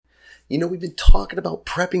You know, we've been talking about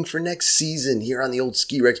prepping for next season here on the old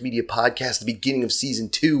Ski Rex Media podcast. The beginning of season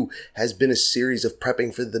 2 has been a series of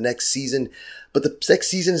prepping for the next season, but the next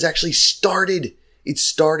season has actually started. It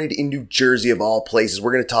started in New Jersey of all places.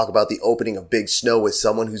 We're going to talk about the opening of Big Snow with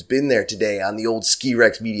someone who's been there today on the old Ski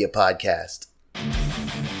Rex Media podcast.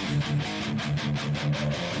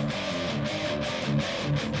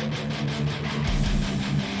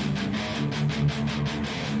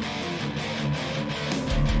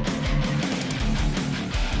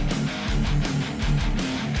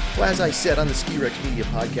 Well, as I said on the Ski Rex Media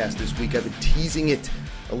podcast this week, I've been teasing it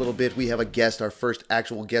a little bit. We have a guest, our first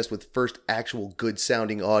actual guest with first actual good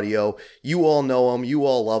sounding audio. You all know him. You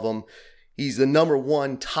all love him. He's the number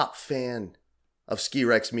one top fan of Ski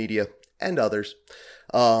Rex Media and others.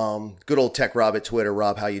 Good old Tech Rob at Twitter.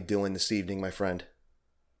 Rob, how you doing this evening, my friend?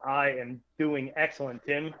 I am doing excellent,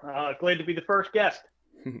 Tim. Glad to be the first guest.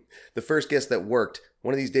 The first guest that worked.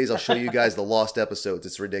 One of these days I'll show you guys the lost episodes.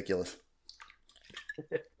 It's ridiculous.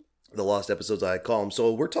 The lost episodes, I call them.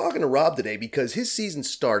 So we're talking to Rob today because his season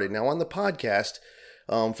started. Now on the podcast,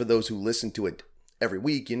 for those who listen to it every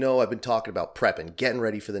week, you know I've been talking about prepping, getting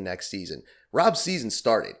ready for the next season. Rob's season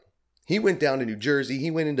started. He went down to New Jersey. He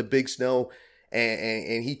went into Big Snow,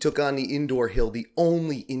 and he took on the indoor hill, the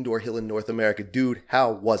only indoor hill in North America. Dude,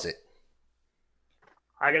 how was it?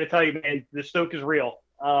 I got to tell you, man, the stoke is real.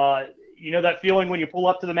 You know that feeling when you pull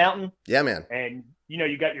up to the mountain? Yeah, man. And, you know,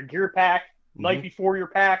 you got your gear packed, night before you're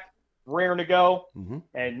packed, raring to go.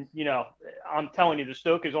 And, you know, I'm telling you, the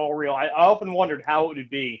stoke is all real. I often wondered how it would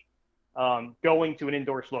be going to an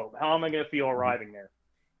indoor slope. How am I going to feel arriving there?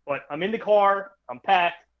 But I'm in the car, I'm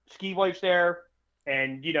packed, ski wife's there,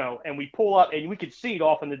 and, you know, and we pull up and we could see it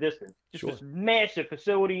off in the distance. Just this massive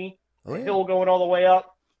facility, hill going all the way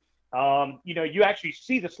up. You know, you actually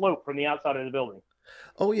see the slope from the outside of the building.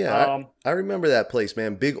 Oh, yeah. I remember that place,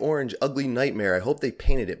 man. Big orange, ugly nightmare. I hope they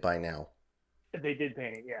painted it by now. They did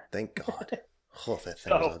paint it, yeah. Thank God. Oh, that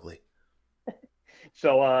thing was ugly.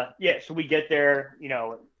 So, so we get there, you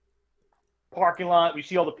know, parking lot. We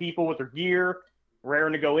see all the people with their gear,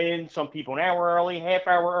 raring to go in. Some people an hour early, half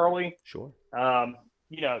hour early. Sure.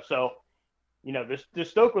 You know, so, you know, this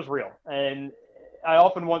stoke was real. And I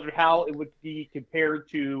often wondered how it would be compared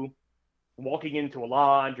to walking into a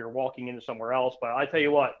lodge or walking into somewhere else. But I tell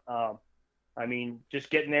you what, I mean, just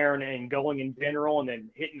getting there and going in general and then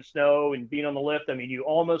hitting the snow and being on the lift, I mean, you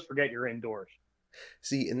almost forget you're indoors.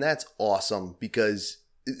 See, and that's awesome because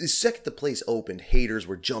the second the place opened, haters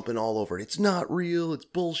were jumping all over it. It's not real. It's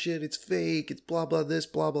bullshit. It's fake. It's blah, blah, this,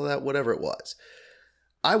 blah, blah, that, whatever it was.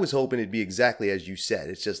 I was hoping it'd be exactly as you said.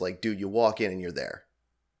 It's just like, dude, you walk in and you're there.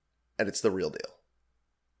 And it's the real deal.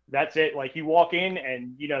 That's it. Like you walk in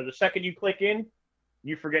and, you know, the second you click in,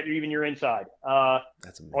 you forget even you're inside.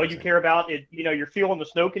 That's amazing. All you care about is, you know, you're feeling the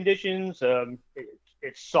snow conditions.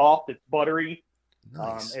 It's soft. It's buttery.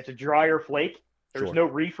 Nice. It's a drier flake. There's no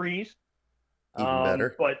refreeze. Even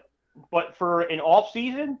better. But for an off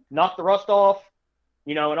season, knock the rust off.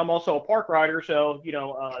 You know, and I'm also a park rider, so you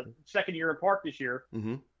know, second year in park this year.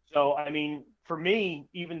 So I mean, for me,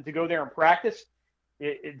 even to go there and practice,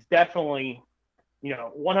 it's definitely, you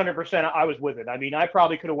know, 100%. I was with it. I mean, I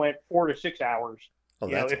probably could have went 4 to 6 hours. You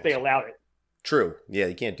know, if they allowed it. True. Yeah,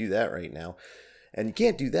 you can't do that right now. And you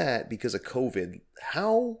can't do that because of COVID.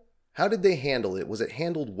 How did they handle it? Was it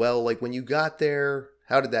handled well? Like when you got there,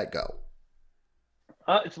 how did that go?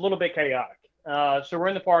 It's a little bit chaotic. So we're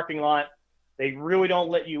in the parking lot. They really don't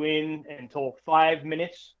let you in until 5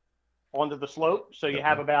 minutes onto the slope. So you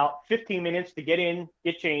have about 15 minutes to get in,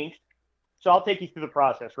 get changed. So I'll take you through the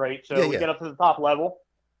process, right? So we get up to the top level.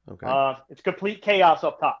 Okay. It's complete chaos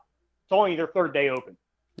up top. It's only their third day open.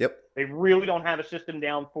 Yep. They really don't have a system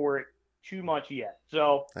down for it too much yet.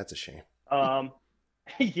 So that's a shame.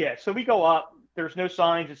 Yeah. So we go up. There's no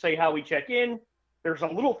signs that say how we check in. There's a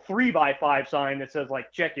little 3x5 sign that says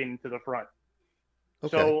like check in to the front.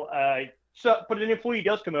 Okay. But an employee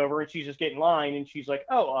does come over and she's just getting in line and she's like,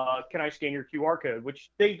 can I scan your QR code?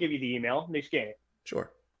 Which they give you the email and they scan it.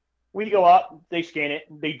 Sure. We go up, they scan it.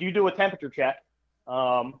 They do a temperature check.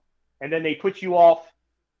 And then they put you off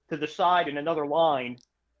to the side in another line,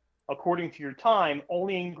 according to your time,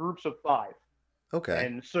 only in groups of 5. Okay.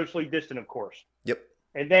 And socially distant, of course. Yep.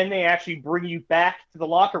 And then they actually bring you back to the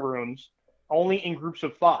locker rooms, only in groups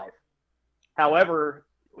of 5. However,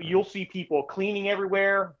 you'll see people cleaning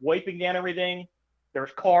everywhere, wiping down everything.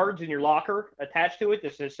 There's cards in your locker attached to it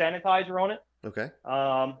that says sanitizer on it. Okay.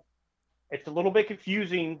 It's a little bit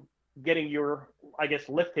confusing getting your, I guess,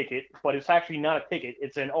 lift ticket, but it's actually not a ticket.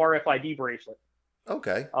 It's an RFID bracelet.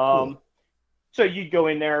 Okay. Cool. So you'd go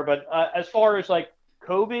in there, but as far as like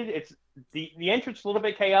COVID, The entrance is a little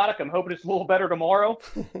bit chaotic. I'm hoping it's a little better tomorrow.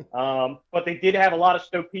 But they did have a lot of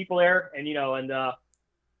Stoke people there, and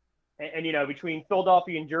between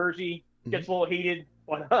Philadelphia and Jersey, gets a little heated.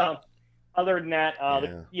 But other than that,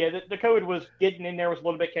 the code was getting in there was a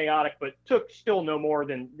little bit chaotic, but took still no more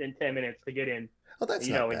than 10 minutes to get in. Oh, that's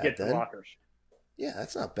not bad, and get then. the lockers. Yeah,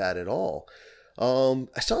 that's not bad at all.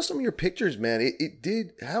 I saw some of your pictures, man. It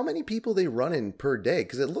did. How many people they running per day?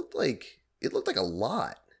 Because it looked like a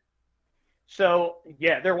lot. So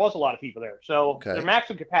there was a lot of people there. So their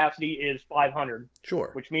maximum capacity is 500. Sure.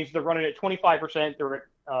 Which means they're running at 25%. They're at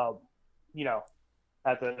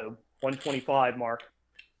at the 125 mark.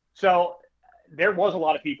 So there was a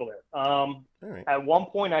lot of people there. All right. At one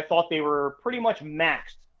point, I thought they were pretty much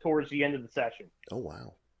maxed towards the end of the session. Oh,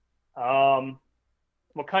 wow.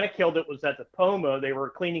 What kind of killed it was that the POMA, they were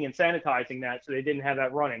cleaning and sanitizing that, so they didn't have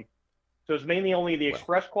that running. So it's mainly only the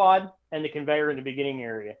express quad and the conveyor in the beginning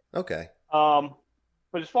area. Okay.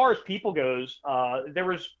 But as far as people goes, there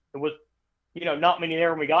was not many there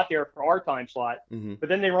when we got there for our time slot. Mm-hmm. But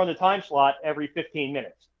then they run the time slot every 15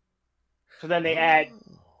 minutes. So then they add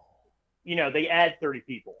 30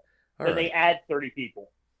 people. They add 30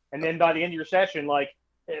 people. And then by the end of your session, like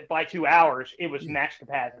by 2 hours, it was max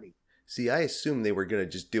capacity. See, I assumed they were going to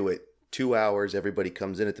just do it 2 hours. Everybody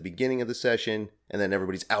comes in at the beginning of the session, and then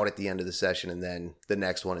everybody's out at the end of the session, and then the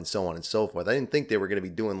next one, and so on and so forth. I didn't think they were going to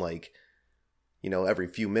be doing every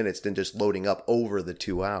few minutes, then just loading up over the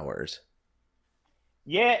 2 hours.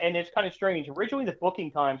 Yeah, and it's kind of strange. Originally, the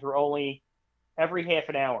booking times were only every half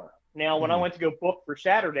an hour. Now, when I went to go book for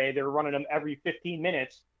Saturday, they were running them every 15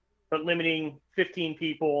 minutes, but limiting 15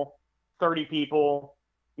 people, 30 people,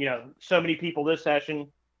 so many people this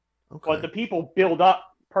session. Okay. But the people build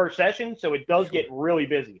up per session, so it does get really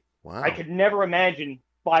busy. Wow. I could never imagine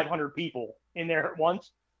 500 people in there at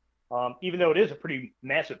once, even though it is a pretty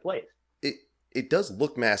massive place. It does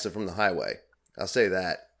look massive from the highway. I'll say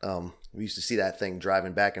that. We used to see that thing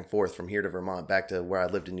driving back and forth from here to Vermont, back to where I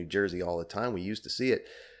lived in New Jersey all the time. We used to see it.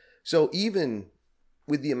 So even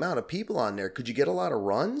with the amount of people on there, could you get a lot of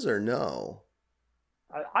runs or no?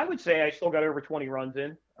 I would say I still got over 20 runs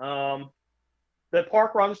in. The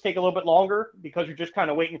park runs take a little bit longer because you're just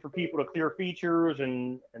kind of waiting for people to clear features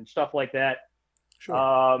and stuff like that.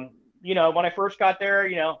 Sure. When I first got there,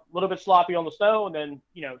 a little bit sloppy on the snow, and then,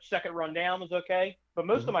 second run down was okay. But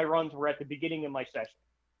most of my runs were at the beginning of my session.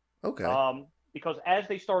 Okay. Because as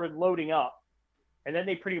they started loading up, and then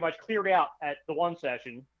they pretty much cleared out at the one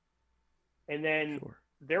session, and then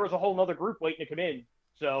there was a whole other group waiting to come in.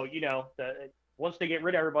 So, once they get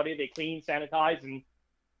rid of everybody, they clean, sanitize, and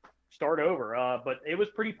start over. But it was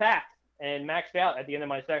pretty packed and maxed out at the end of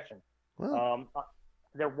my section. Wow.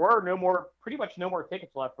 There were pretty much no more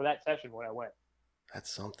tickets left for that session when I went.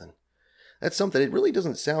 That's something. It really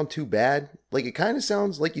doesn't sound too bad. Like, it kind of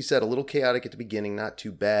sounds, like you said, a little chaotic at the beginning, not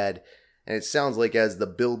too bad. And it sounds like as the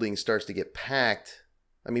building starts to get packed,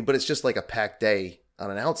 but it's just like a packed day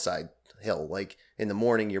on an outside hill. Like, in the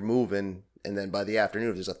morning you're moving, and then by the afternoon,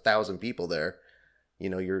 if there's 1,000 people there,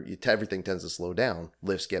 everything tends to slow down.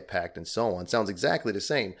 Lifts get packed and so on. Sounds exactly the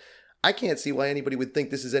same. I can't see why anybody would think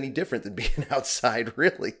this is any different than being outside,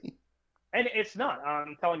 really. And it's not.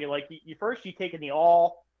 I'm telling you, like, you take in the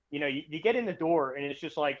all, you get in the door, and it's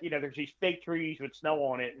just like, there's these fake trees with snow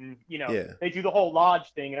on it, and, they do the whole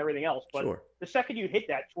lodge thing and everything else. But the second you hit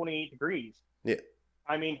that 28 degrees,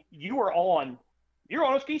 you're on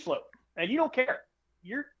a ski slope, and you don't care.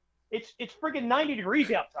 It's friggin' 90 degrees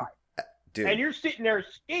outside. Dude, and you're sitting there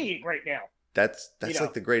skiing right now. That's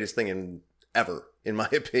like the greatest thing ever, in my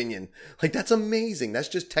opinion. Like, that's amazing. That's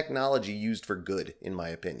just technology used for good, in my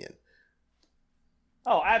opinion.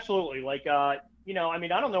 Oh, absolutely. Like, I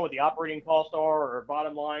don't know what the operating costs are or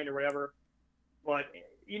bottom line or whatever, but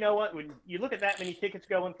you know what? When you look at that many tickets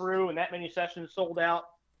going through and that many sessions sold out,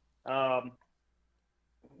 they're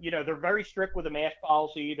very strict with the mask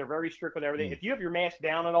policy. They're very strict with everything. If you have your mask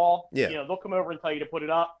down at all, they'll come over and tell you to put it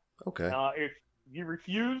up. Okay. If you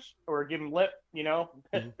refuse or give them lip,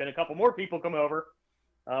 then a couple more people come over.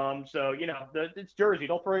 So it's Jersey.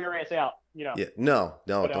 Don't throw your ass out. Yeah. No.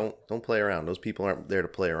 Don't play around. Those people aren't there to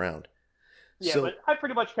play around. Yeah, but I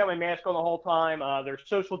pretty much kept my mask on the whole time. There's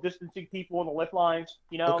social distancing people on the lift lines.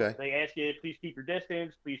 Okay. They ask you, please keep your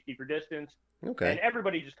distance. Please keep your distance. Okay. And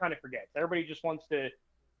everybody just kind of forgets. Everybody just wants to,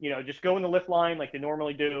 just go in the lift line like they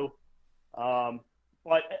normally do.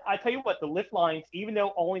 But I tell you what, the lift lines, even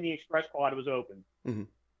though only the express quad was open,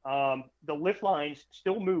 the lift lines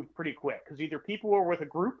still moved pretty quick because either people were with a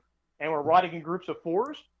group and were riding in groups of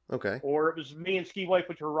fours, or it was me and Ski Wife,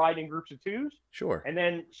 which were riding in groups of twos. Sure. And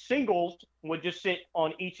then singles would just sit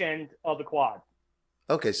on each end of the quad.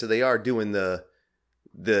 Okay, so they are doing the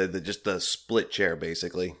just the split chair,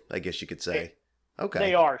 basically, I guess you could say. Okay.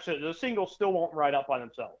 They are. So the singles still won't ride up by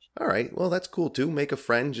themselves. All right. Well, that's cool too. Make a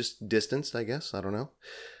friend, just distanced, I guess. I don't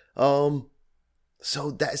know.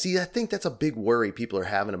 So I think that's a big worry people are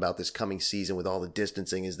having about this coming season with all the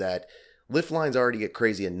distancing is that lift lines already get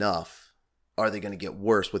crazy enough. Are they going to get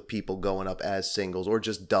worse with people going up as singles or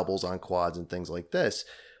just doubles on quads and things like this?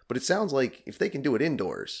 But it sounds like if they can do it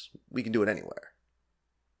indoors, we can do it anywhere.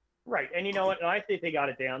 Right. And you know what? I think they got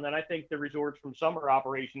it down. And I think the resorts from summer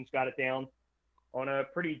operations got it down on a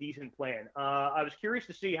pretty decent plan. I was curious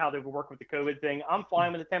to see how they would work with the COVID thing. I'm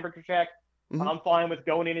fine with the temperature check. Mm-hmm. I'm fine with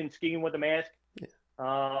going in and skiing with a mask. Yeah.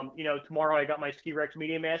 Tomorrow I got my Ski Rex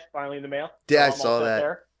Media mask finally in the mail. Yeah, I saw that.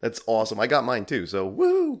 There. That's awesome. I got mine too. So,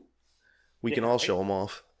 woo! We can all show them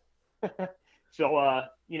off. So,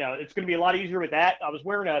 it's going to be a lot easier with that. I was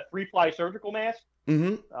wearing a 3-ply surgical mask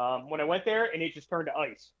when I went there, and it just turned to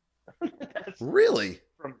ice. Really?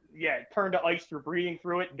 It turned to ice through breathing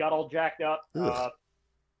through it and got all jacked up.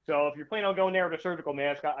 So if you're planning on going there with a surgical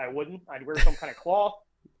mask, I wouldn't. I'd wear some kind of cloth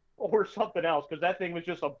or something else because that thing was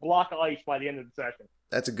just a block of ice by the end of the session.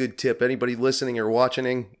 That's a good tip. Anybody listening or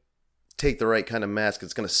watching, take the right kind of mask.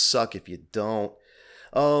 It's going to suck if you don't.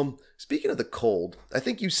 Speaking of the cold, I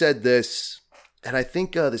think you said this, and I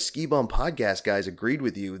think the Ski Bum podcast guys agreed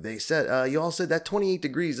with you. They said, you all said that 28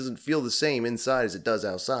 degrees doesn't feel the same inside as it does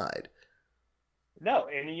outside. No,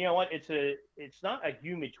 and you know what? It's not a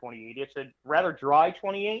humid 28. It's a rather dry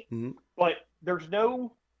 28. Mm-hmm. But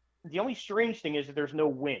the only strange thing is that there's no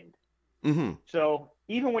wind. Mm-hmm. So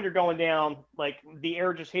even when you're going down, like the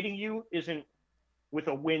air just hitting you isn't with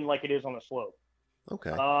a wind like it is on a slope.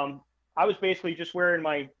 Okay. I was basically just wearing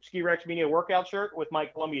my Ski Rex Media workout shirt with my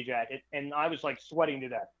Columbia jacket, and I was like sweating to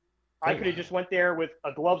death. I could have just went there with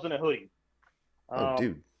gloves and a hoodie.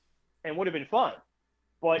 Dude. And would have been fun.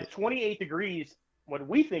 But 28 degrees, what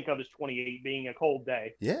we think of as 28 being a cold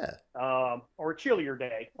day. Yeah. Or a chillier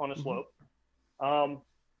day on a slope.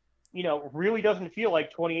 Really doesn't feel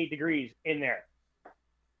like 28 degrees in there.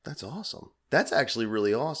 That's awesome. That's actually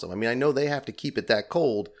really awesome. I mean, I know they have to keep it that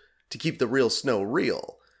cold to keep the real snow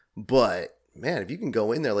real. But, man, if you can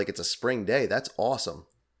go in there like it's a spring day, that's awesome.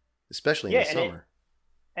 Especially in the summer.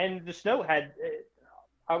 And the snow had,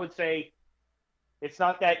 I would say, it's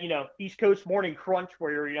not that, East Coast morning crunch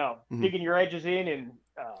where you're, digging your edges in and,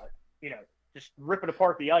 just ripping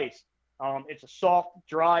apart the ice. It's a soft,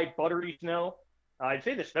 dry, buttery snow. I'd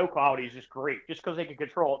say the snow quality is just great, just because they can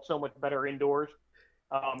control it so much better indoors.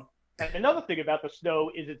 And another thing about the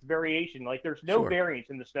snow is its variation. Like, there's no variance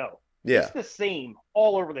in the snow. Yeah. It's the same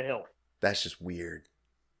all over the hill. That's just weird.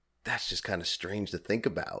 That's just kind of strange to think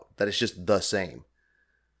about. That it's just the same.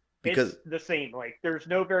 Because it's the same. Like, there's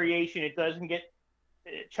no variation. It doesn't get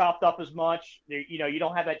chopped up as much. You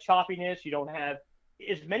don't have that choppiness. You don't have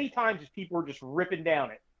as many times as people are just ripping down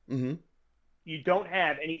it. Mm-hmm. You don't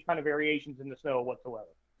have any kind of variations in the snow whatsoever.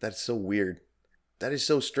 That's so weird. That is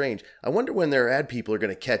so strange. I wonder when their ad people are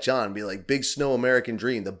going to catch on and be like, Big Snow American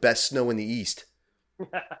Dream, the best snow in the East.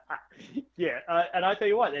 Yeah, and I tell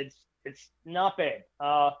you what, it's not bad.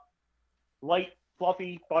 Light,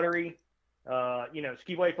 fluffy, buttery.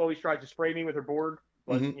 Ski Wife always tries to spray me with her board,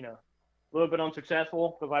 but a little bit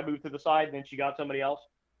unsuccessful because I moved to the side and then she got somebody else.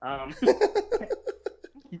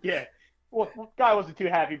 Yeah, well, guy wasn't too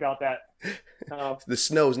happy about that. The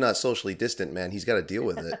snow's not socially distant, man. He's got to deal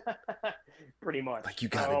with it. Pretty much. Like, you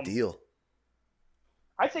got to deal.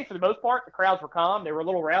 I'd say for the most part, the crowds were calm. They were a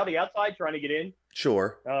little rowdy outside trying to get in.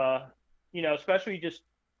 Sure. Especially just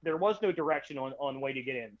there was no direction on way to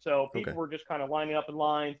get in. So people were just kind of lining up in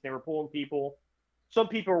lines. They were pulling people. Some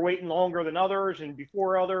people were waiting longer than others and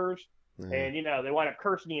before others. Mm-hmm. And, they wind up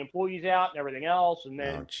cursing the employees out and everything else. And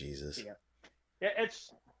then, oh, Jesus.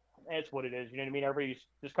 It's what it is. You know what I mean? Everybody's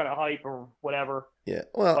just kind of hype or whatever. Yeah.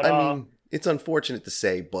 Well, but, it's unfortunate to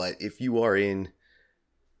say, but if you are in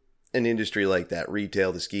an industry like that,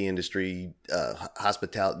 retail, the ski industry,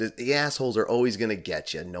 hospitality, the assholes are always going to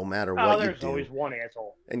get you no matter what you do. There's always one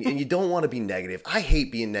asshole. And you don't want to be negative. I hate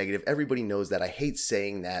being negative. Everybody knows that. I hate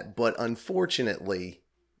saying that. But unfortunately,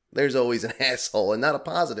 there's always an asshole, and not a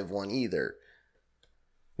positive one either,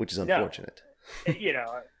 which is unfortunate.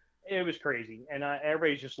 No. It was crazy. And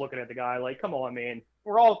everybody's just looking at the guy like, come on, man.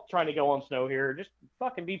 We're all trying to go on snow here. Just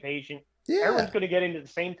fucking be patient. Yeah. Everyone's going to get into the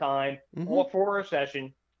same time, all for a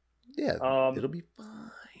session. Yeah, it'll be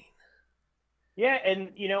fine. Yeah,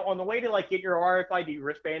 and, on the way to, get your RFID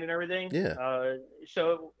wristband and everything. Yeah.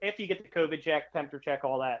 So after you get the COVID check, temperature check,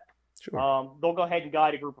 all that, sure. They'll go ahead and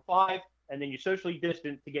guide a group of 5, and then you socially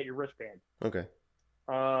distance to get your wristband. Okay.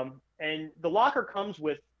 And the locker comes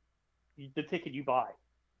with the ticket you buy.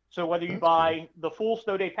 So whether you That's buy the full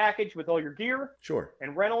snow day package with all your gear Sure.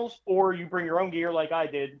 and rentals, or you bring your own gear like I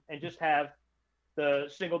did and just have the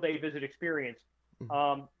single day visit experience.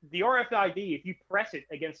 The RFID, if you press it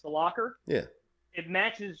against the locker, Yeah. it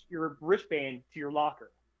matches your wristband to your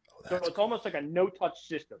locker. So it's almost like a no-touch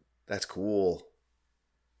system. That's cool.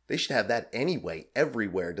 They should have that anyway,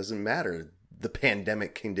 everywhere. Doesn't matter the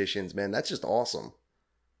pandemic conditions, man. That's just awesome.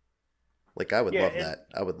 Like, I would love that.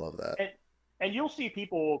 I would love that. And you'll see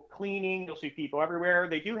people cleaning. You'll see people everywhere.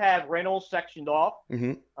 They do have rentals sectioned off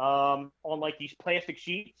on like these plastic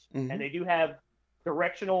sheets, and they do have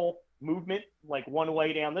directional movement, like one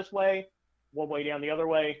way down this way, one way down the other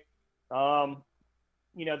way.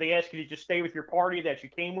 You know, they ask you to just stay with your party that you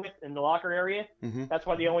came with in the locker area. That's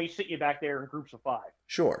why they only sit you back there in groups of 5.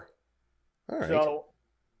 Sure. All right. So,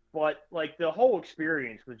 but like the whole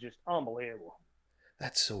experience was just unbelievable.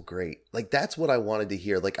 That's so great. Like, that's what I wanted to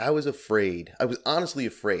hear. Like, I was afraid. I was honestly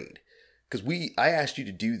afraid because I asked you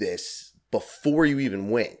to do this before you even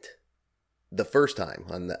went the first time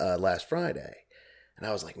on the, last Friday. And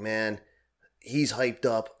I was like, man, he's hyped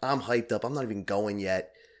up. I'm hyped up. I'm not even going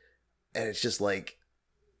yet. And it's just like,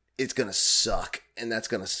 it's going to suck. And that's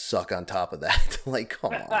going to suck on top of that. Like,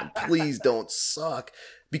 come on, please don't suck.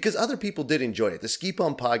 Because other people did enjoy it. The Ski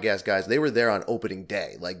Pump Podcast guys, they were there on opening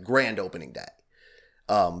day, like grand opening day.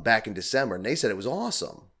 Back in December, and they said it was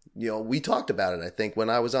awesome. You know, we talked about it, I think, when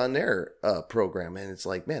I was on their program, and it's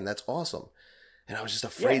like, man, that's awesome. And I was just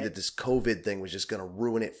afraid that this COVID thing was just going to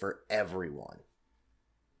ruin it for everyone.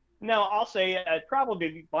 No, I'll say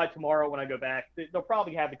probably by tomorrow when I go back, they'll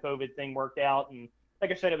probably have the COVID thing worked out. And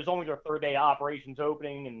like I said, it was only their 3rd day of operations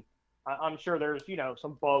opening, and I'm sure there's, you know,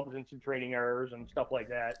 some bugs and some training errors and stuff like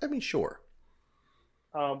that. I mean, sure.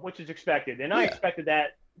 Which is expected. And I expected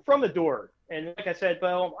that from the door. And like I said,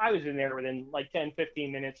 well, I was in there within like 10,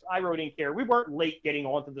 15 minutes. I rode in care. We weren't late getting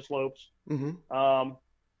onto the slopes. You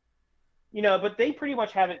know, but they pretty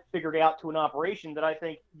much have it figured out to an operation that I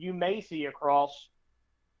think you may see across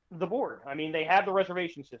the board. I mean, they have the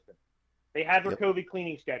reservation system. They have their COVID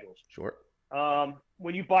cleaning schedules. Sure.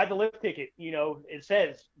 When you buy the lift ticket, you know, it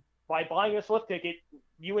says, by buying this lift ticket,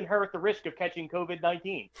 you inherit the risk of catching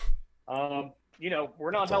COVID-19. You know,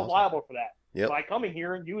 we're not held liable for that. By coming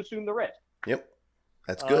here, you assume the risk. Yep.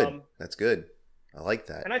 That's good. That's good. I like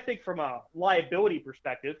that. And I think from a liability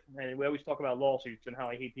perspective, and we always talk about lawsuits and how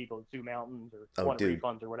I hate people that sue mountains or want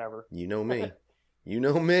refunds or whatever. You know me. You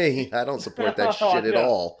know me. I don't support that shit at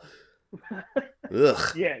all.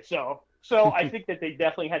 Ugh. Yeah, so I think that they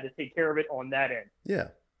definitely had to take care of it on that end. Yeah.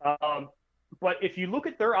 But if you look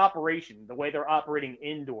at their operation, the way they're operating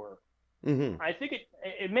indoor, I think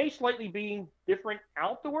it may slightly be different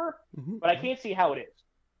outdoor, but I can't see how it is.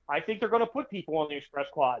 I think they're going to put people on the express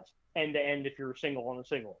quads end to end if you're single on a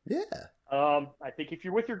single. Yeah. I think if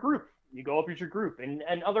you're with your group, you go up as your group, and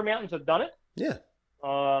other mountains have done it. Yeah.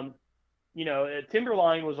 You know,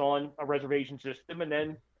 Timberline was on a reservation system, and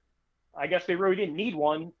then I guess they really didn't need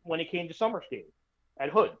one when it came to summer skiing at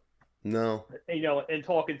Hood. No. You know, and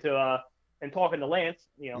talking to Lance,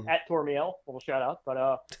 you know, at Tormiel, little shout out,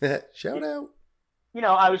 but shout out. You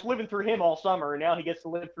know, I was living through him all summer, and now he gets to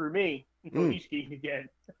live through me until he's skiing again.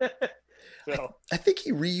 So I think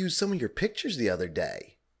he reused some of your pictures the other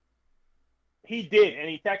day. He did, and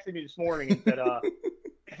he texted me this morning and said,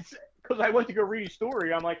 because I went to go read his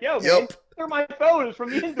story, I'm like, yo, man, they're my photos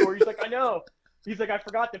from the indoor. He's like, I know. He's like, I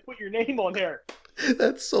forgot to put your name on there.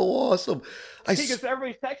 That's so awesome. Because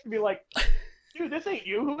everybody's texting me like, dude, this ain't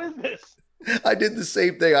you. Who is this? I did the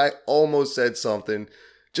same thing. I almost said something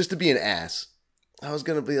just to be an ass. I was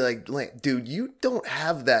going to be like, dude, you don't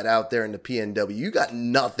have that out there in the PNW. You got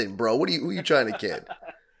nothing, bro. Who are you trying to kid?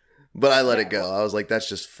 But I let it go. I was like, that's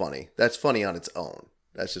just funny. That's funny on its own.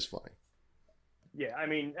 That's just funny. Yeah, I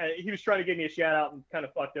mean, he was trying to give me a shout out and kind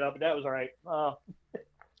of fucked it up, but that was all right.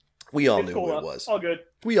 We all knew who it was. All good.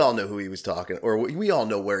 We all know who he was talking, or we all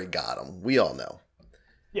know where he got him. We all know.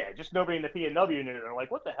 Yeah, just nobody in the PNW knew. They're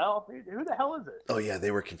like, what the hell? Who the hell is it? Oh, yeah,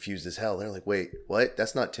 they were confused as hell. They're like, wait, what?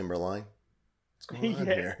 That's not Timberline. What's going on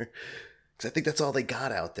here? Because I think that's all they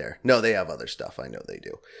got out there. No, they have other stuff. I know they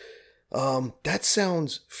do. That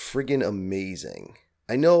sounds friggin' amazing.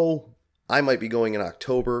 I know I might be going in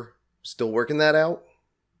October, still working that out,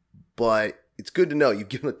 but it's good to know. You've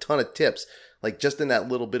given a ton of tips, like just in that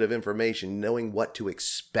little bit of information, knowing what to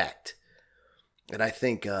expect. And I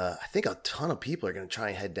think a ton of people are going to try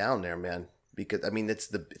and head down there, man, because I mean it's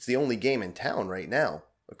the only game in town right now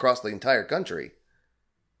across the entire country.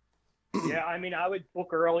 Yeah, I mean, I would book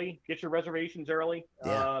early, get your reservations early.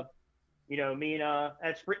 Yeah. You know, me and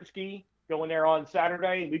at Sprint and Ski going there on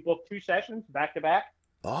Saturday, we booked 2 sessions back to back.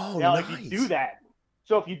 Oh, now, nice. if you do that,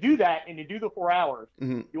 So if you do that and you do the 4 hours,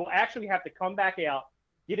 Mm-hmm. you will actually have to come back out,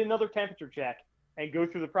 get another temperature check, and go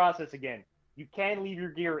through the process again. You can leave your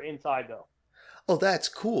gear inside though. Oh, that's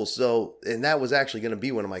cool. So, and that was actually going to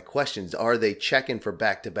be one of my questions. Are they checking for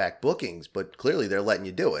back-to-back bookings? But clearly they're letting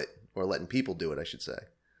you do it, or letting people do it, I should say.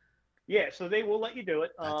 Yeah, so they will let you do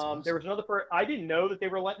it. Awesome. There was another I didn't know that they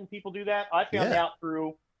were letting people do that. I found out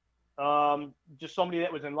through just somebody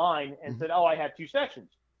that was in line and said, "Oh, I have 2 sections."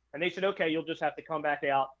 And they said, "Okay, you'll just have to come back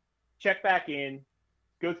out, check back in,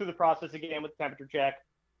 go through the process again with the temperature check,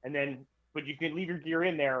 and then, but you can leave your gear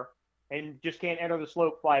in there and just can't enter the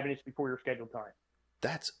slope 5 minutes before your scheduled time."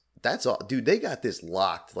 That's all, dude. They got this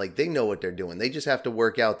locked. Like, they know what they're doing. They just have to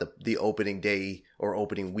work out the opening day or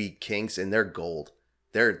opening week kinks, and they're gold.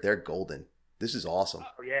 They're golden. This is awesome.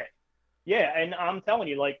 Oh yeah, and I'm telling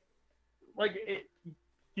you,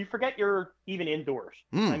 you forget you're even indoors.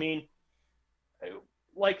 I mean,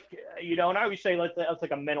 and I always say that's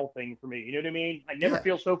like a mental thing for me. You know what I mean? I never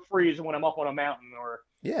feel so free as when I'm up on a mountain, or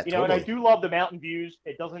totally. And I do love the mountain views.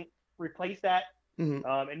 It doesn't replace that.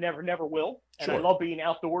 It never will. And I love being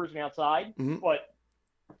outdoors and outside. But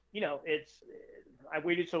I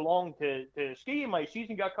waited so long to ski, and my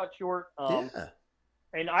season got cut short.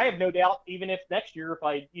 And I have no doubt, even if next year, if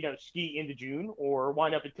I ski into June or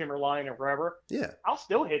wind up at Timberline or wherever, I'll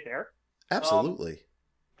still hit there. Absolutely.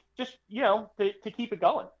 Just to keep it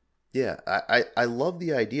going. Yeah, I love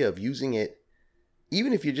the idea of using it,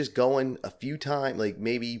 even if you're just going a few times, like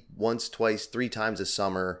maybe once, twice, 3 times a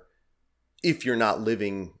summer. If you're not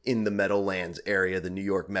living in the Meadowlands area, the New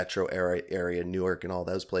York metro area, Newark and all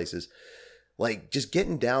those places, like just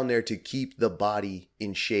getting down there to keep the body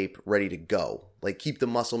in shape, ready to go, like keep the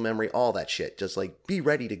muscle memory, all that shit, just like be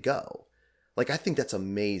ready to go. Like, I think that's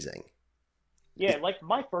amazing. Yeah, like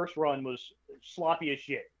my first run was sloppy as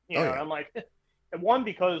shit. I'm like, one,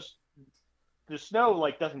 because the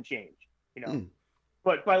snow doesn't change,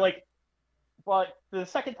 but but the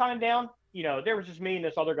second time down, there was just me and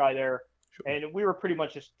this other guy there. Sure. And we were pretty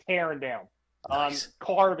much just tearing down,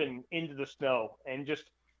 carving into the snow. And just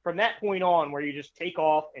from that point on, where you just take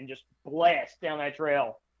off and just blast down that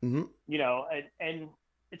trail, and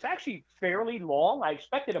it's actually fairly long. I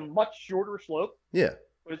expected a much shorter slope. Yeah.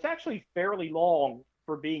 But it's actually fairly long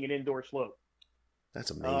for being an indoor slope.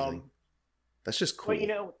 That's amazing. That's just cool.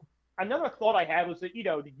 But, another thought I had was that,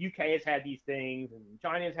 the UK has had these things and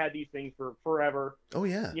China has had these things for forever. Oh,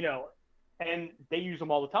 yeah. And they use them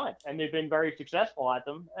all the time, and they've been very successful at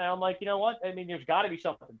them. And I'm like, you know what? I mean, there's got to be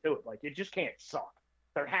something to it. Like, it just can't suck.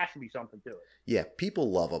 There has to be something to it. Yeah, people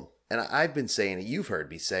love them. And I've been saying it. You've heard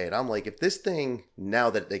me say it. I'm like, if this thing, now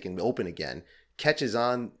that they can open again, catches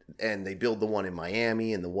on and they build the one in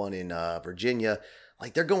Miami and the one in Virginia,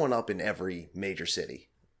 like, they're going up in every major city.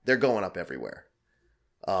 They're going up everywhere.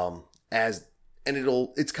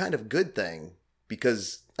 It's kind of a good thing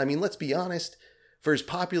because, I mean, let's be honest, for as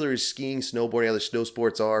popular as skiing, snowboarding, other snow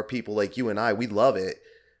sports are, people like you and I, we love it,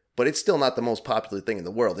 but it's still not the most popular thing in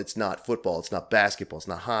the world. It's not football. It's not basketball. It's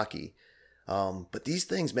not hockey. But these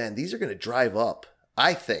things, man, these are going to drive up,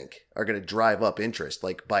 I think, are going to drive up interest,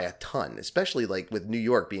 like, by a ton, especially, like, with New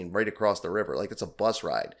York being right across the river. Like, it's a bus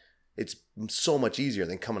ride. It's so much easier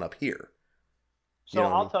than coming up here. So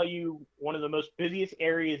I'll tell you, one of the most busiest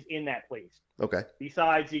areas in that place,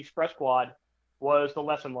 besides the Express Quad, was the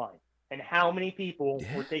lesson line. And how many people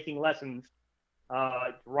were taking lessons,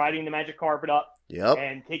 riding the Magic Carpet up,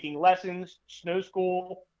 and taking lessons, snow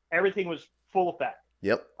school, everything was full effect.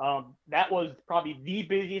 Yep. That was probably the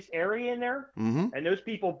busiest area in there. And those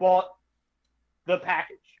people bought the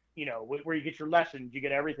package, where you get your lessons, you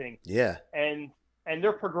get everything. Yeah. And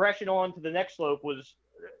their progression on to the next slope was,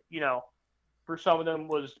 for some of them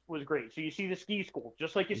was great. So you see the ski school,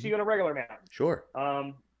 just like you see on a regular mountain. Sure.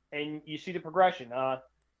 And you see the progression.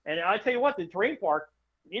 And I tell you what, the terrain park,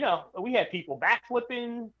 we had people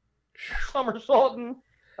backflipping, somersaulting.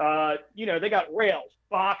 They got rails,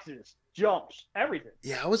 boxes, jumps, everything.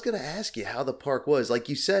 Yeah, I was going to ask you how the park was. Like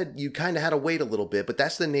you said, you kind of had to wait a little bit, but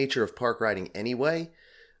that's the nature of park riding anyway.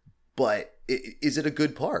 But is it a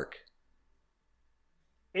good park?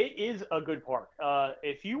 It is a good park.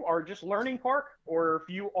 If you are just learning park, or if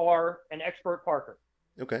you are an expert parker,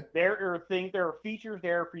 there are features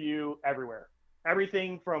there for you everywhere.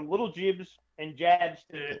 Everything from little jibs and jabs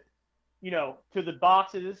to, to the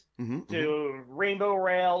boxes, to rainbow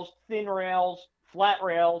rails, thin rails, flat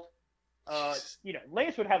rails.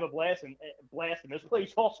 Lance would have a blast in this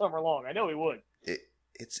place all summer long. I know he would.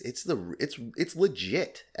 It's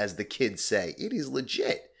legit, as the kids say. It is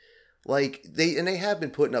legit. Like they have been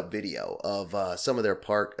putting up video of some of their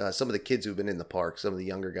some of the kids who've been in the park, some of the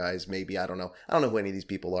younger guys, maybe. I don't know who any of these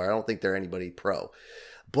people are. I don't think they're anybody pro,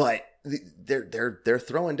 but they're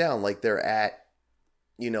throwing down like they're at,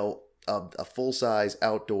 a full size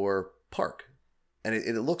outdoor park, and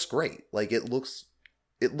it looks great. Like it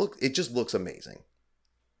just looks amazing.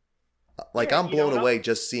 Like yeah, I'm blown away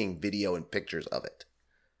just seeing video and pictures of it.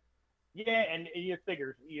 Yeah, and it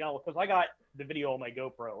figures, because I got the video on my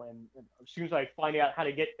GoPro, and as soon as I find out how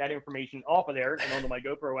to get that information off of there and onto my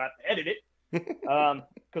GoPro app to edit it,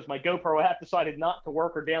 because my GoPro app decided not to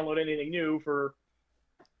work or download anything new for,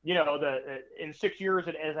 in 6 years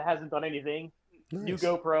it hasn't done anything. Nice. New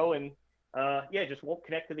GoPro, and just won't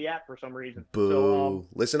connect to the app for some reason. Boo! So,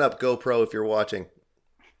 listen up, GoPro, if you're watching.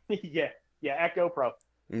 yeah, at GoPro.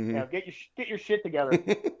 Mm-hmm. Get your shit together.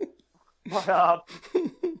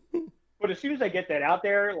 But as soon as I get that out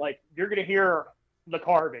there, like, you're going to hear the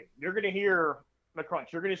carving. You're going to hear the crunch.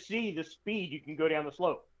 You're going to see the speed you can go down the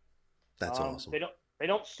slope. That's awesome. They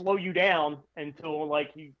don't slow you down until,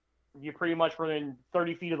 like, you're pretty much within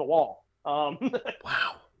 30 feet of the wall. Wow.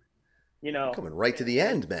 You're coming right to the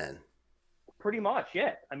end, man. Pretty much,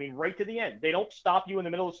 yeah. I mean, right to the end. They don't stop you in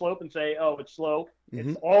the middle of the slope and say, oh, it's slow. Mm-hmm.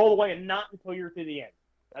 It's all the way and not until you're to the end.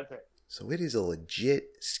 That's it. So it is a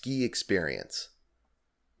legit ski experience.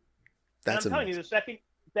 That's I'm telling you, the second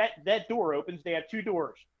that door opens, they have two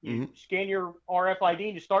doors. You scan your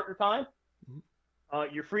RFID to start your time.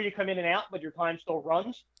 Mm-hmm. You're free to come in and out, but your time still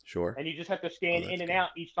runs. Sure. And you just have to scan in and out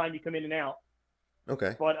each time you come in and out.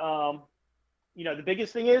 Okay. But, the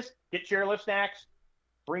biggest thing is get chairlift snacks,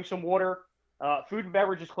 bring some water. Food and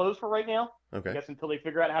beverage is closed for right now. Okay. I guess until they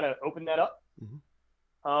figure out how to open that up.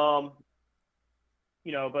 Mm-hmm.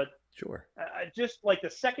 But sure. Just like the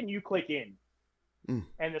second you click in,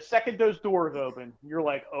 and the second those doors open, you're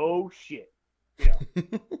like, oh shit,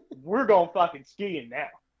 we're going fucking skiing now.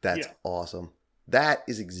 That's awesome. That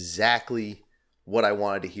is exactly what I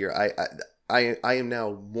wanted to hear. I am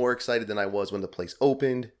now more excited than I was when the place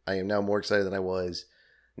opened. I am now more excited than I was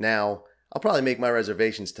now. I'll probably make my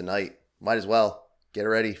reservations tonight. Might as well get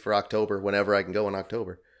ready for October whenever I can go in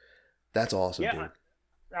October. That's awesome, dude.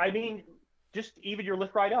 I mean, just even your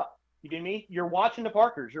lift ride up. You know what I mean? You're watching the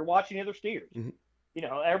parkers. You're watching the other skiers. Mm-hmm.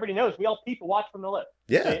 Everybody knows we all people watch from the lift.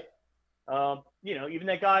 Yeah. Even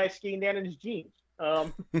that guy skiing down in his jeans.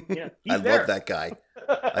 He's I love that guy.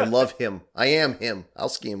 I love him. I am him. I'll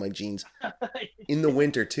ski in my jeans. In the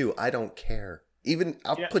winter, too. I don't care. Even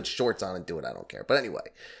I'll put shorts on and do it. I don't care. But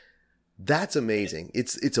anyway, that's amazing.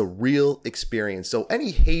 It's a real experience. So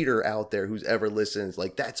any hater out there who's ever listened is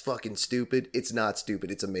like, that's fucking stupid. It's not stupid.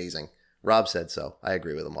 It's amazing. Rob said so. I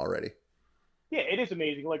agree with him already. Yeah, it is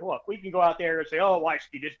amazing. Like, look, we can go out there and say, oh, I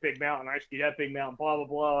ski this big mountain, I ski that big mountain, blah, blah,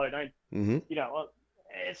 blah. And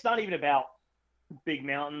it's not even about big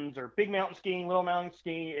mountains or big mountain skiing, little mountain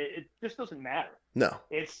skiing. It just doesn't matter. No.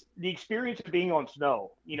 It's the experience of being on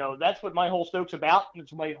snow. That's what my whole Stoke's about. And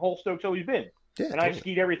it's what my whole Stoke's always been. Yeah, and I've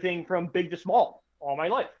skied everything from big to small all my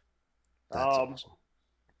life. That's awesome.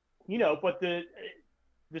 But the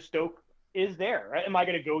Stoke is there. Right? Am I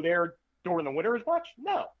going to go there during the winter as much?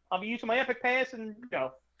 No. I'll be using my Epic Pass and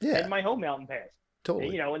and my home mountain pass.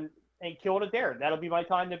 Totally. And killing it there. That'll be my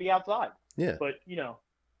time to be outside. Yeah. But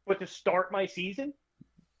but to start my season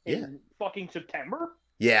in fucking September.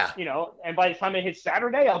 Yeah. And by the time it hits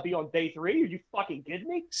Saturday, I'll be on day 3. Are you fucking kidding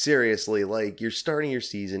me? Seriously, like you're starting your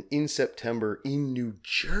season in September in New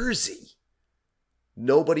Jersey.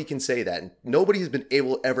 Nobody can say that. Nobody has been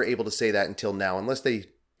ever able to say that until now, unless they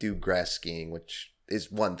do grass skiing, which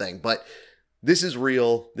is one thing. But this is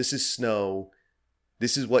real. This is snow.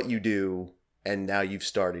 This is what you do. And now you've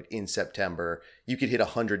started in September. You could hit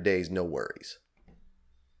 100 days, no worries.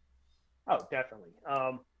 Oh, definitely.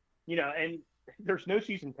 And there's no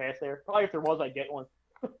season pass there. Probably if there was, I'd get one.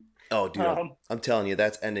 Oh, dude. I'm telling you,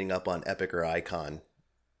 that's ending up on Epic or Icon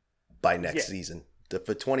by next season.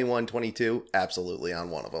 For 21, 22, absolutely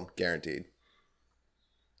on one of them. Guaranteed.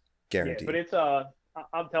 Yeah, but it's,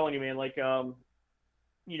 I'm telling you, man, like, I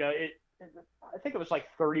think it was like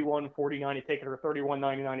 $31.49 a ticket or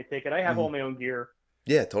 $31.99 a ticket. I have all my own gear.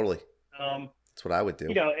 Yeah, totally. That's what I would do.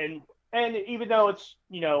 And even though it's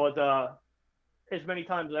as many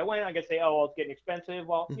times as I went, I could say, oh, well, it's getting expensive.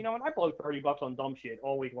 Well, and I blow $30 on dumb shit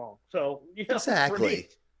all week long. So exactly.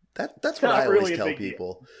 That's what I always tell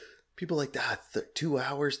people. Deal. People like that 2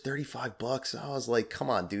 hours, $35. I was like, come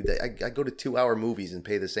on, dude. I go to 2-hour movies and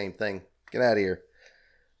pay the same thing. Get out of here.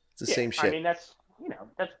 It's the same shit. I mean, that's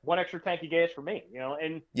one extra tank of gas for me,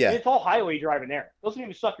 and it's all highway driving there. Doesn't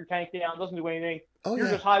even suck your tank down. Doesn't do anything. Oh, You're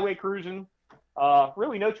just highway cruising.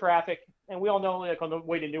 Really no traffic. And we all know, like, on the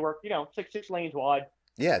way to Newark, six lanes wide.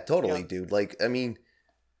 Yeah, totally, Yeah. dude. Like, I mean,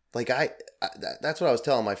 like that's what I was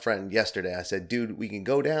telling my friend yesterday. I said, dude, we can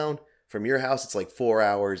go down from your house. It's like 4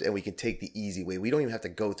 hours, and we can take the easy way. We don't even have to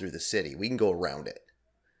go through the city. We can go around it.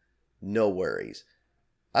 No worries.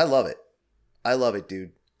 I love it. I love it,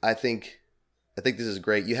 dude. I think this is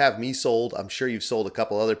great. You have me sold. I'm sure you've sold a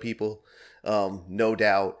couple other people. No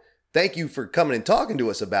doubt. Thank you for coming and talking to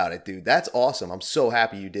us about it, dude. That's awesome. I'm so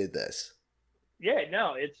happy you did this. Yeah,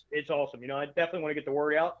 no, it's awesome. I definitely want to get the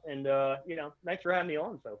word out, and thanks for having me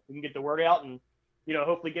on, so we can get the word out, and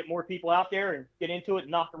hopefully get more people out there and get into it and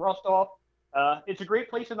knock the rust off. It's a great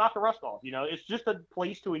place to knock the rust off. It's just a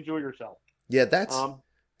place to enjoy yourself. Yeah, that's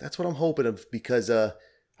what I'm hoping of, because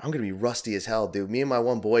I'm gonna be rusty as hell, dude. Me and my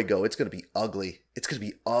one boy go. It's gonna be ugly. It's gonna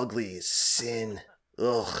be ugly as sin.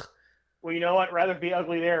 Ugh. Well, you know what? Rather be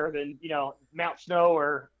ugly there than Mount Snow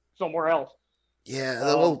or somewhere else. Yeah,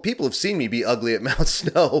 well, people have seen me be ugly at Mount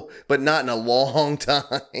Snow, but not in a long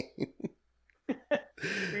time.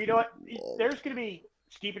 You know what? There's going to be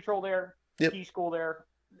ski patrol there, Yep. ski school there.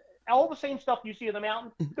 All the same stuff you see in the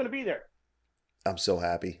mountain is going to be there. I'm so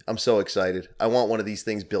happy. I'm so excited. I want one of these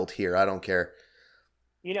things built here. I don't care.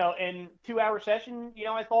 In 2-hour session,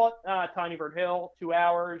 I thought Tiny Bird Hill, 2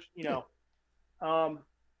 hours.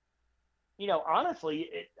 Honestly,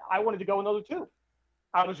 I wanted to go another 2.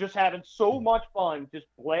 I was just having so much fun, just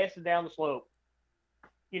blasting down the slope.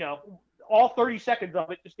 All 30 seconds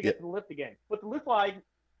of it just to get to the lift again. But the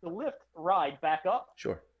lift ride back up,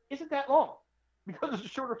 Sure, isn't that long because it's a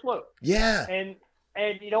shorter slope. Yeah. And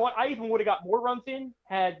you know what? I even would have got more runs in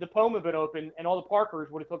had the Poma been open, and all the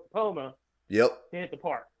parkers would have took the Poma. Yep. To hit the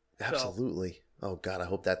park. Absolutely. So. Oh God, I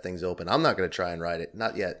hope that thing's open. I'm not going to try and ride it.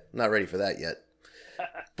 Not yet. I'm not ready for that yet.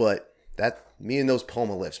 But me and those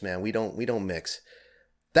Poma lifts, man, we don't mix.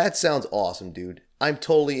 That sounds awesome, dude. I'm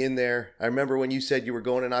totally in there. I remember when you said you were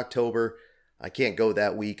going in October. I can't go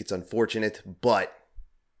that week. It's unfortunate, but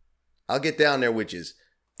I'll get down there, which is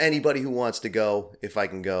anybody who wants to go, if I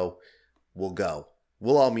can go, we'll go.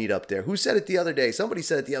 We'll all meet up there. Who said it the other day? Somebody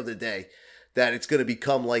said it the other day that it's going to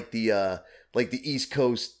become like the East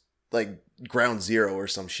Coast, like Ground Zero or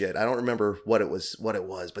some shit. I don't remember what it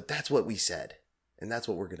was, but that's what we said. And that's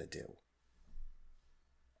what we're going to do.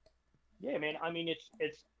 Yeah, man. I mean, it's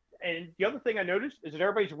and the other thing I noticed is that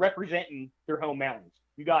everybody's representing their home mountains.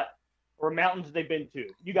 Or mountains they've been to.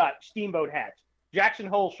 You got Steamboat hats, Jackson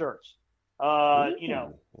Hole shirts,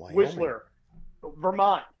 Whistler,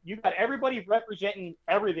 Vermont. You got everybody representing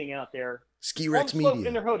everything out there. Ski Rex Media.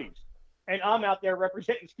 In their hoodies. And I'm out there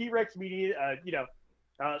representing Ski Rex Media,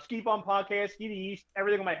 Ski Bum Podcast, Ski the East,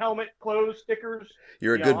 everything on my helmet, clothes, stickers.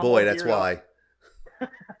 You're a good boy, that's why.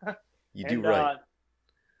 You do right.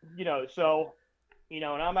 So, and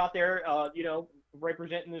I'm out there,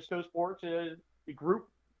 representing the Snow Sports group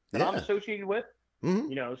that I'm associated with.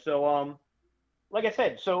 Mm-hmm. So, like I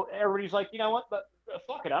said, so everybody's like, you know what, but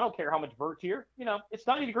fuck it, I don't care how much vert's here. It's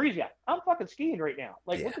 90 degrees out. I'm fucking skiing right now.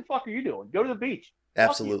 Like, what the fuck are you doing? Go to the beach.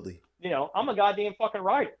 Absolutely. I'm a goddamn fucking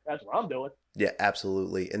rider. That's what I'm doing. Yeah,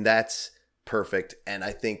 absolutely. And that's perfect. And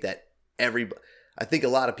I think that I think a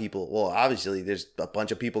lot of people, well, obviously there's a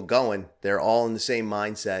bunch of people going. They're all in the same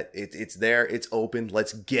mindset. It's there. It's open.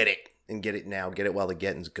 Let's get it and get it now. Get it while the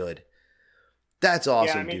getting's good. That's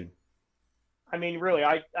awesome, dude. I mean, really,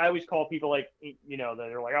 I always call people like, that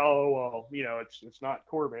they're like, oh, well, it's not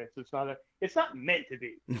Corbett. It's not meant to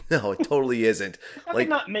be. No, it totally isn't. It's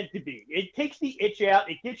not meant to be. It takes the itch out.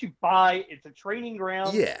 It gets you by. It's a training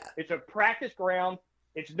ground. Yeah. It's a practice ground.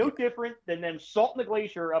 It's no different than them salting the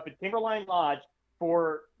glacier up at Timberline Lodge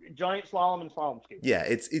for giant slalom and slalom ski. Yeah,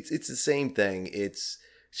 it's the same thing. It's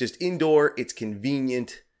just indoor. It's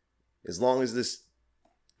convenient. As long as this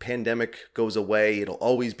pandemic goes away, it'll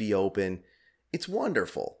always be open. It's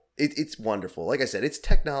wonderful. It's wonderful. Like I said, it's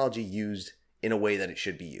technology used in a way that it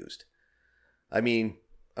should be used. I mean,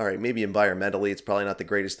 all right, maybe environmentally it's probably not the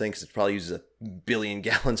greatest thing because it probably uses 1 billion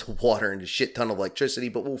gallons of water and a shit ton of electricity,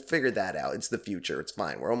 but we'll figure that out. It's the future. It's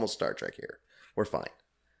fine. We're almost Star Trek here. We're fine.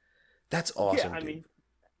 That's awesome. Yeah,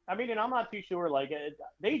 I mean, and I'm not too sure. Like,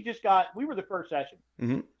 we were the first session.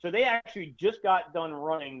 Mm-hmm. So they actually just got done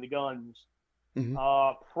running the guns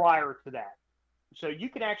prior to that. So you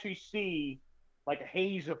can actually see like a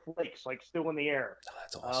haze of flakes, like still in the air. Oh,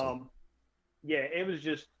 that's awesome. Yeah, it was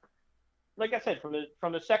just, like I said,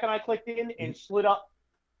 from the second I clicked in and slid up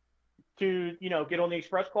to, get on the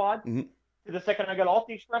express quad, to the second I got off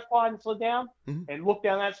the express quad and slid down and looked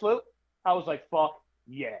down that slope, I was like, fuck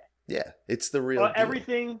yeah. Yeah, it's the real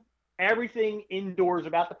deal. Everything indoors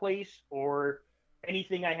about the place, or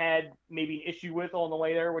anything I had maybe an issue with on the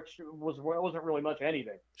way there, which wasn't really much of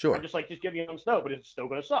anything. Sure. I'm just like, just give me on snow, but it's still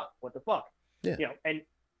going to suck. What the fuck? Yeah. And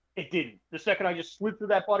it didn't. The second I just slid through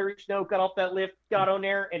that buttery snow, got off that lift, got on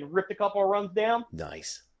there, and ripped a couple of runs down.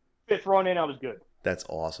 Nice. 5th run in, I was good. That's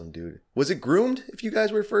awesome, dude. Was it groomed if you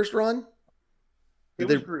guys were first run? It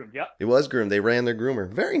was groomed, yep. It was groomed. They ran their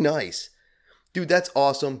groomer. Very nice. Dude, that's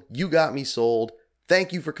awesome. You got me sold.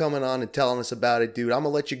 Thank you for coming on and telling us about it, dude. I'm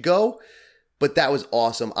going to let you go, but that was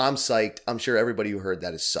awesome. I'm psyched. I'm sure everybody who heard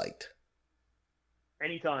that is psyched.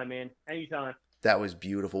 Anytime, man. Anytime. That was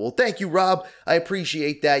beautiful. Well, thank you, Rob. I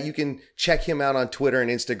appreciate that. You can check him out on Twitter and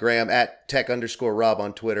Instagram at tech_Rob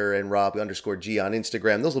on Twitter and Rob_G on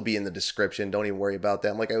Instagram. Those will be in the description. Don't even worry about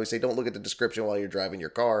them. Like I always say, don't look at the description while you're driving your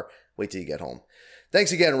car. Wait till you get home.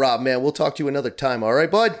 Thanks again, Rob, man. We'll talk to you another time. All right,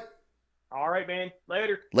 bud? All right, man.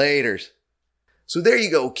 Later. Laters. So there you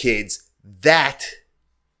go, kids. That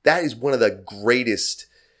is one of the greatest.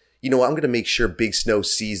 You know, I'm going to make sure Big Snow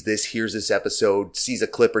sees this, hears this episode, sees a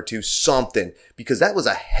clip or two, something, because that was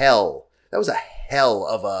a hell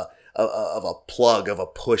of a plug, of a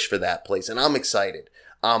push for that place. And I'm excited.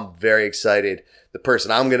 I'm very excited. The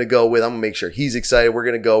person I'm going to go with, I'm going to make sure he's excited. We're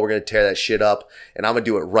going to go. We're going to tear that shit up. And I'm going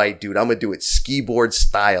to do it right, dude. I'm going to do it ski board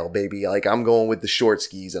style, baby. Like, I'm going with the short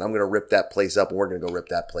skis, and I'm going to rip that place up, and we're going to go rip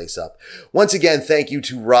that place up. Once again, thank you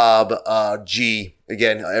to Rob G.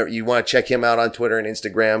 Again, you want to check him out on Twitter and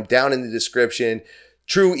Instagram. Down in the description.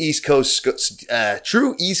 True East Coast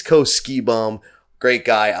ski bum. Great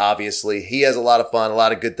guy, obviously. He has a lot of fun, a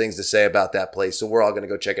lot of good things to say about that place. So we're all going to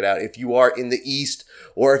go check it out. If you are in the East,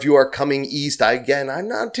 or if you are coming East, I don't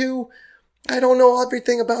know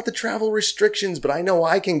everything about the travel restrictions, but I know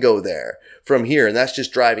I can go there from here, and that's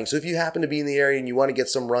just driving. So if you happen to be in the area and you want to get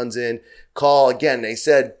some runs in, call. Again, they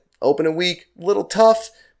said opening week, a little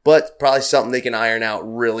tough, but probably something they can iron out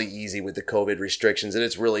really easy with the COVID restrictions. And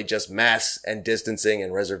it's really just masks and distancing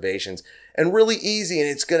and reservations, and really easy.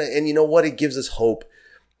 And you know what? It gives us hope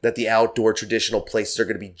that the outdoor traditional places are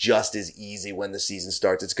going to be just as easy when the season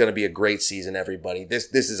starts. It's going to be a great season, everybody.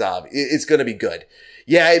 This is obvious. It's going to be good.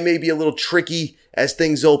 Yeah, it may be a little tricky as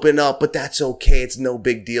things open up, but that's okay. It's no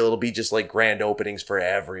big deal. It'll be just like grand openings for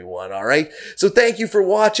everyone. All right. So thank you for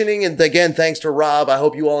watching. And again, thanks to Rob. I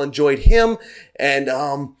hope you all enjoyed him. And,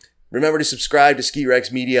 remember to subscribe to Ski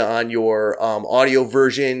Rex Media on your audio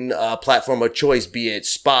version platform of choice, be it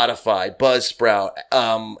Spotify, Buzzsprout,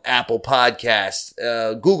 Apple Podcasts,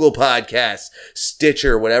 Google Podcasts,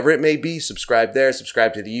 Stitcher, whatever it may be. Subscribe there.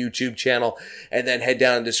 Subscribe to the YouTube channel, and then head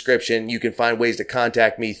down in the description. You can find ways to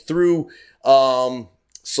contact me through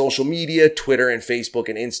social media, Twitter and Facebook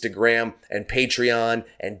and Instagram and Patreon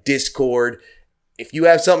and Discord. If you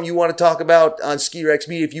have something you want to talk about on Ski Rex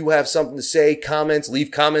Media, if you have something to say, comments,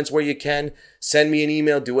 leave comments where you can. Send me an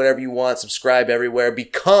email, do whatever you want, subscribe everywhere,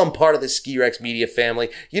 become part of the Ski Rex Media family.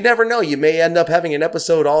 You never know, you may end up having an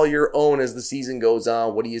episode all your own as the season goes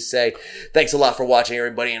on. What do you say? Thanks a lot for watching,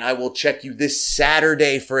 everybody, and I will check you this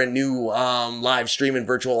Saturday for a new live stream and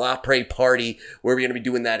virtual après party where we're going to be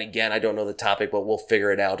doing that again. I don't know the topic, but we'll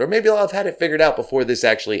figure it out. Or maybe I'll have had it figured out before this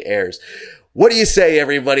actually airs. What do you say,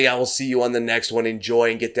 everybody? I will see you on the next one.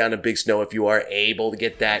 Enjoy and get down to Big Snow if you are able to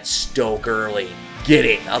get that stoke early. Get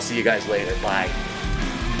it. I'll see you guys later. Bye.